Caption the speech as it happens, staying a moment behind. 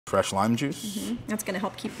fresh lime juice. That's going to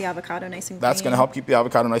help keep the avocado nice and green. That's going to help keep the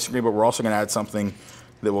avocado nice and green, but we're also going to add something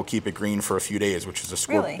that will keep it green for a few days, which is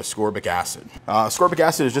ascorbic acid. Ascorbic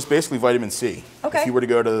acid is just basically vitamin C. Okay. If you were to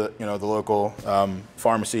go to the local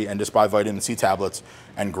pharmacy and just buy vitamin C tablets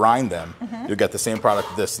and grind them, you'll get the same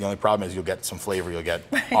product as this. The only problem is you'll get some flavor. You'll get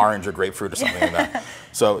orange or grapefruit or something like that.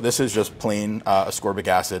 So this is just plain ascorbic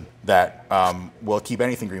acid that will keep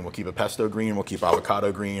anything green. We'll keep a pesto green. We'll keep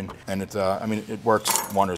avocado green, and it works wonders.